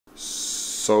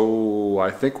So I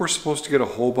think we're supposed to get a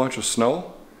whole bunch of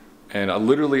snow, and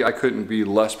I couldn't be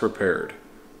less prepared.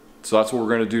 So that's what we're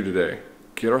gonna do today.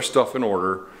 Get our stuff in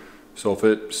order. So if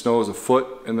it snows a foot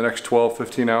in the next 12,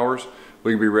 15 hours,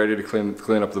 we can be ready to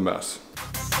clean up the mess.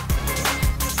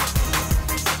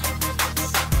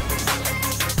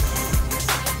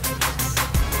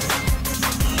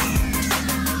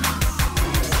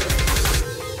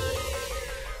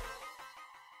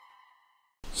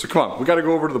 So come on, we gotta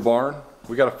go over to the barn.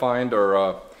 We gotta find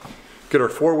our, get our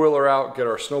four-wheeler out, get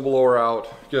our snowblower out,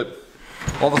 get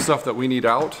all the stuff that we need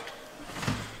out,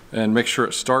 and make sure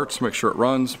it starts, make sure it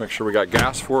runs, make sure we got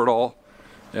gas for it all,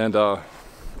 and all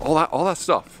that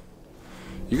stuff.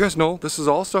 You guys know this is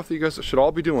all stuff that you guys should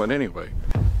all be doing anyway.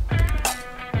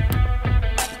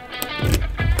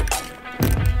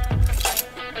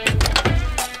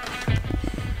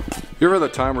 You ever had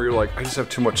that time where you're like, I just have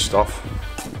too much stuff?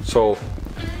 So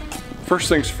first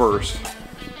things first,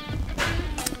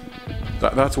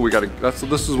 that's what we gotta,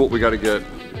 this is what we gotta get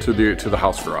to the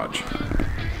house garage.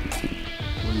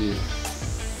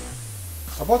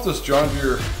 I bought this John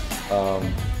Deere, I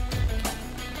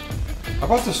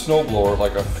bought this snowblower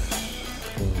like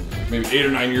maybe 8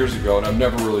 or 9 years ago, and I've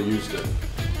never really used it.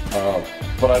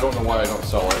 But I don't know why I don't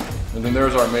sell it. And then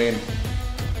there's our main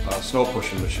snow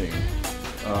pushing machine.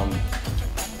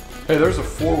 Hey, there's a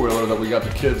four-wheeler that we got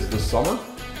the kids this summer.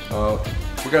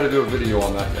 We got to do a video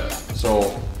on that yet.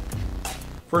 So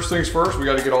first things first, we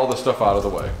got to get all this stuff out of the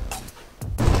way.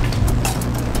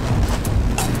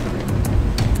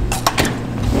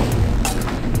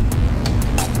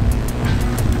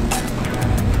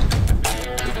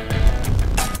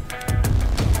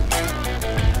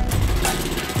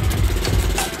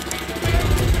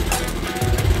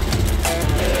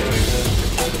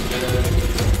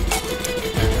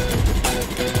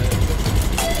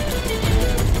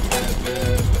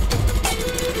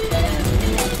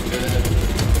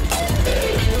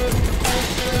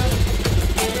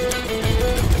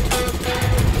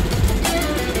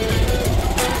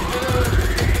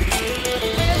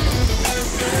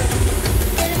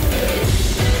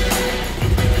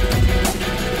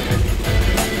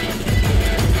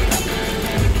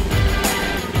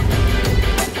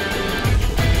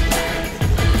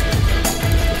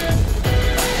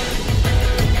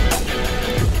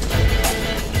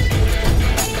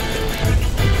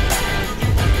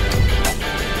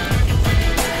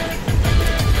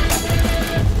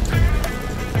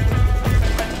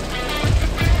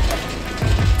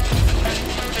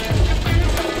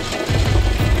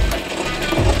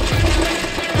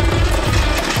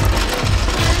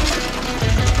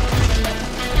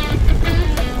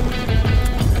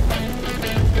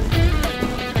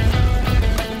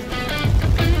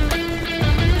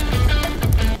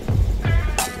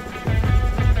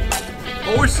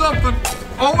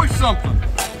 Always something.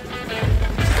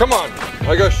 Come on,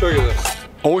 I gotta show you this.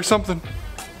 Always something.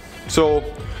 So,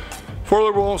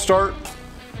 four-wheeler won't start.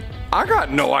 I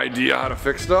got no idea how to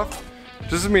fix stuff.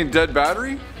 Does this mean dead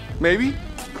battery? Maybe?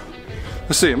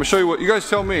 Let's see, I'm gonna show you what, you guys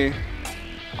tell me.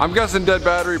 I'm guessing dead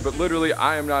battery, but literally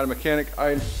I am not a mechanic.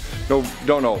 I don't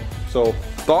know. So,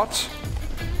 thoughts?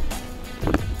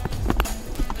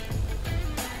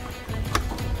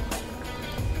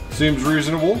 Seems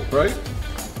reasonable, right?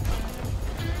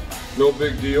 No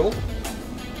big deal.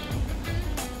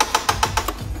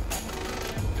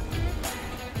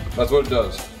 That's what it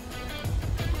does.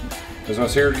 Guys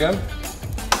want to hear it again?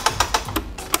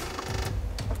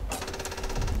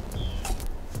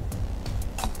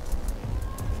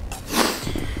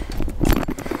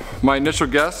 My initial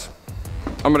guess,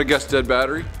 I'm gonna guess dead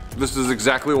battery. This is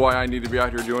exactly why I need to be out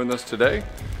here doing this today.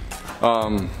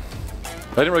 I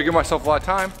didn't really give myself a lot of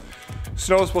time.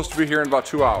 Snow is supposed to be here in about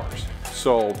 2 hours.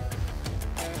 So,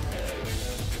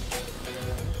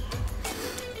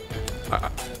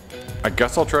 I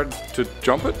guess I'll try to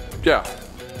jump it? Yeah.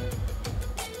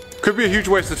 Could be a huge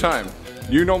waste of time.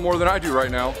 You know more than I do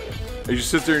right now. As you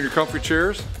sit there in your comfy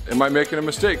chairs, am I making a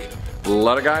mistake?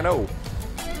 Let a guy know.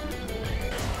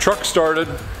 Truck started.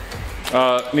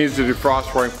 Needs to defrost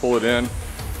before I can pull it in.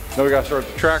 Now we gotta start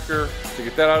the tractor to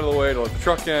get that out of the way, to let the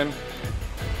truck in,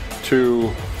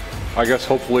 to, I guess,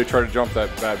 hopefully try to jump that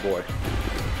bad boy.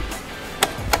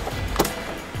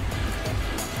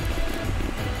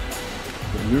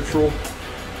 Neutral.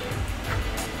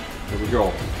 There we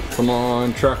go. Come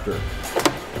on, tractor.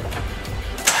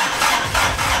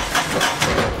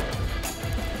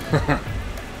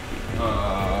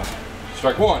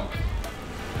 Strike one.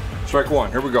 Strike one.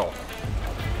 Here we go.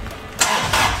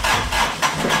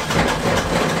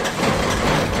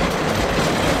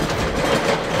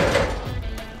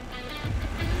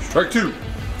 Strike two.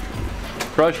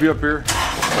 Probably should be up here.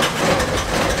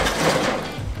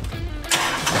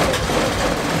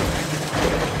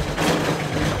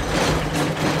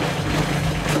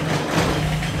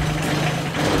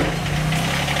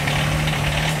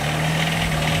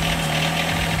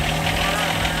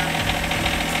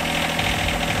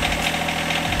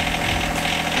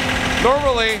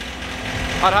 Normally,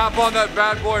 I'd hop on that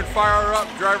bad boy and fire her up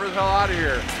and drive her the hell out of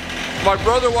here. My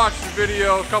brother watched the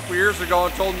video a couple years ago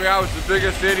and told me I was the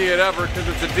biggest idiot ever because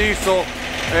it's a diesel,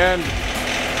 and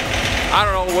I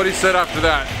don't know what he said after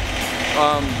that.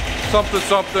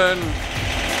 Something,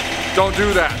 don't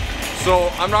do that. So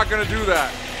I'm not gonna do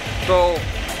that. So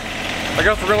I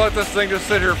guess we're gonna let this thing just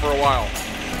sit here for a while.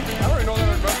 I don't even know that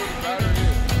I remember the battery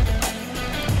is.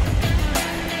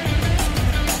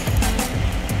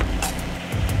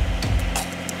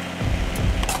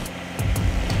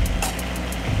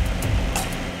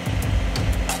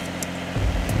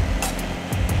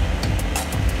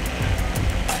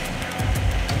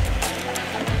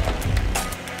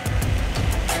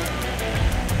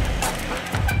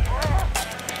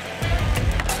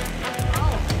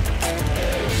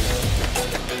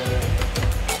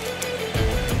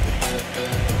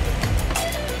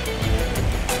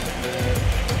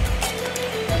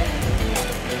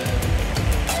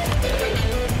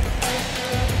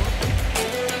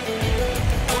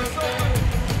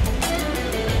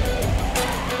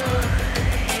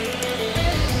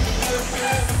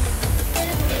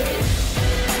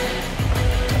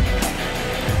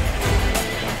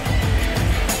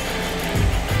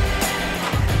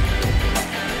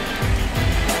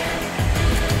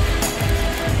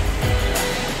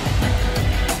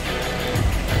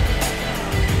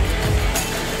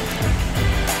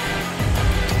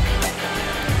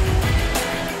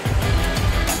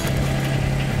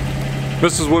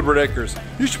 Mrs. Woodward Acres,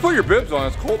 you should put your bibs on,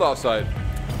 it's cold outside.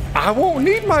 I won't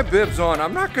need my bibs on,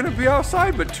 I'm not gonna be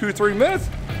outside but 2-3 minutes.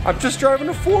 I'm just driving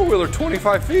a four-wheeler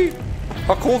 25 feet.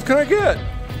 How cold can I get?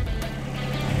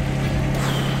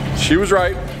 She was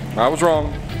right, I was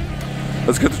wrong.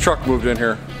 Let's get the truck moved in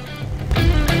here.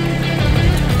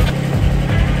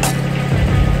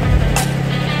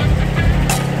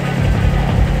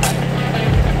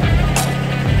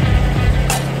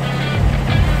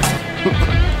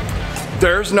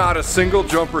 There's not a single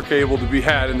jumper cable to be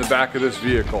had in the back of this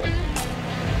vehicle.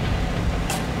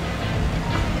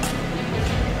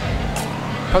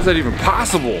 How's that even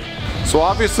possible? So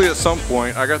obviously at some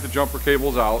point I got the jumper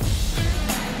cables out,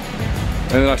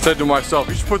 and then I said to myself,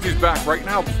 you should put these back right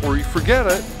now before you forget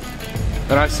it.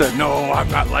 And I said, no, I'm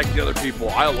not like the other people,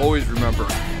 I'll always remember.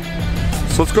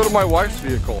 So let's go to my wife's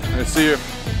vehicle and see if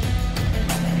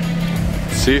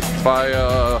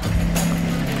I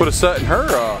put a set in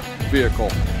her vehicle.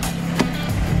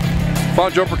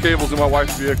 Found jumper cables in my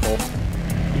wife's vehicle.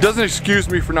 It doesn't excuse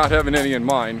me for not having any in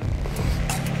mine.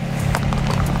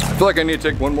 I feel like I need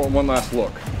to take one last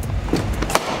look.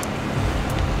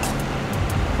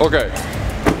 Okay,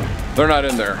 they're not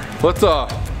in there. Let's I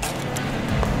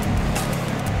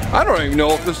don't even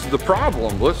know if this is the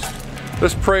problem.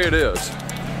 Let's pray it is.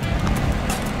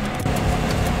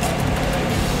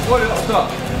 What's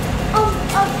up?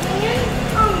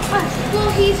 Well,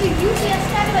 he's a UPS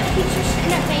guy, but he's just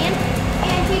in a van,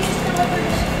 and he just delivered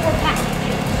us 4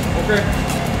 packages. Okay.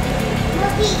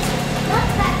 Look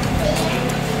that van.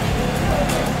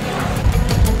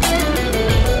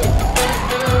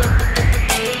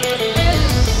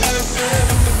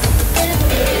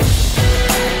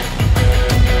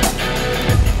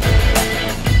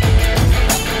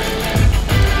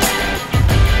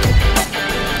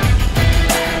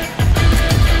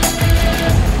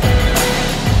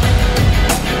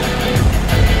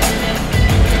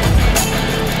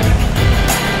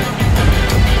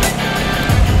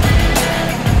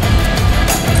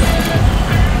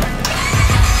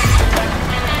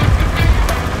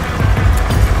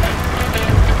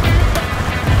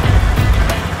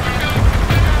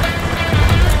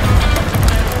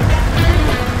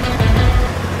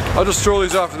 I'll just throw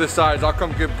these off to the sides. I'll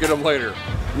come get them later.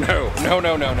 No.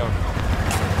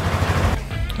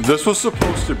 This was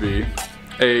supposed to be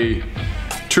a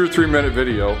 2 or 3 minute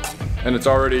video, and it's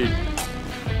already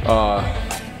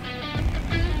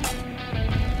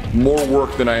more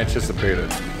work than I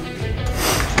anticipated.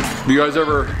 Have you guys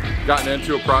ever gotten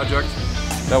into a project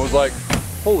that was like,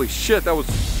 holy shit, that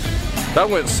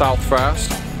went south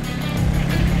fast?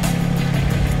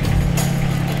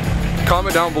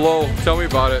 Comment down below, tell me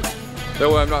about it. That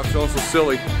way I'm not feeling so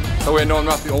silly. That way I know I'm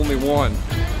not the only one.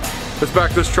 Let's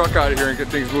back this truck out of here and get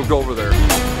things moved over there.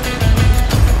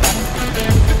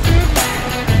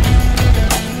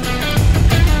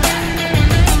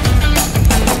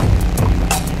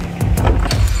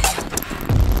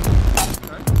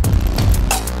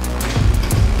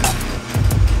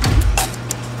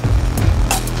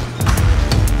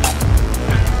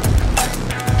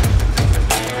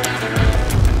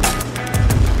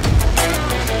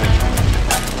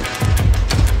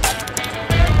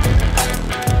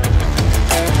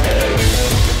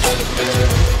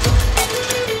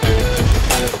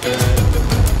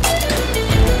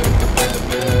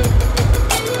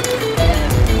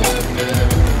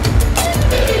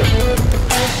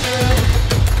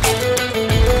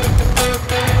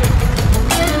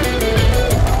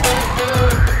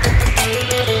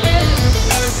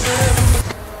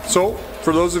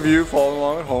 those of you following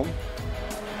along at home,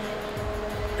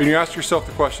 and you ask yourself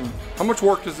the question, how much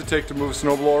work does it take to move a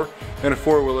snowblower and a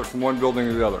four-wheeler from one building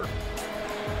to the other?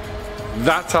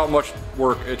 That's how much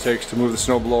work it takes to move the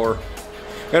snowblower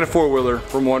and a four-wheeler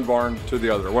from one barn to the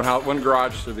other, one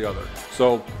garage to the other.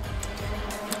 So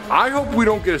I hope we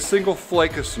don't get a single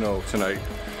flake of snow tonight.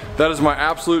 That is my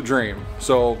absolute dream.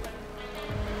 So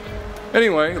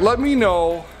anyway, let me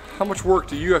know how much work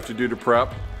do you have to do to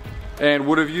prep, and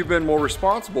would have you been more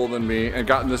responsible than me and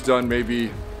gotten this done maybe,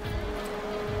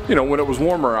 you know, when it was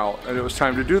warmer out and it was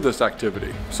time to do this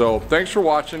activity. So thanks for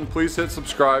watching. Please hit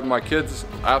subscribe. My kids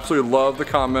absolutely love the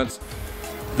comments.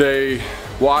 They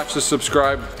watch the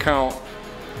subscribe count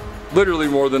literally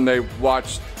more than they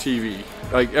watch TV.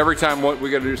 Like every time we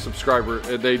get a new subscriber,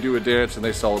 they do a dance and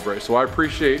they celebrate. So I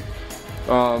appreciate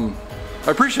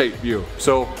you.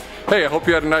 So hey, I hope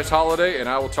you had a nice holiday, and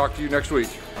I will talk to you next week.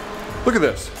 Look at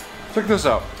this. Check this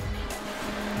out.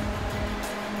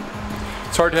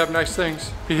 It's hard to have nice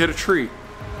things. He hit a tree.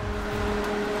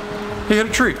 He hit a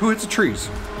tree. Who hits the trees?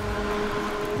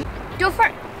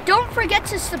 Don't forget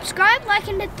to subscribe, like,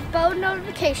 and hit the bell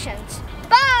notifications.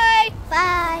 Bye!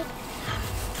 Bye.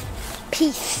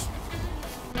 Peace.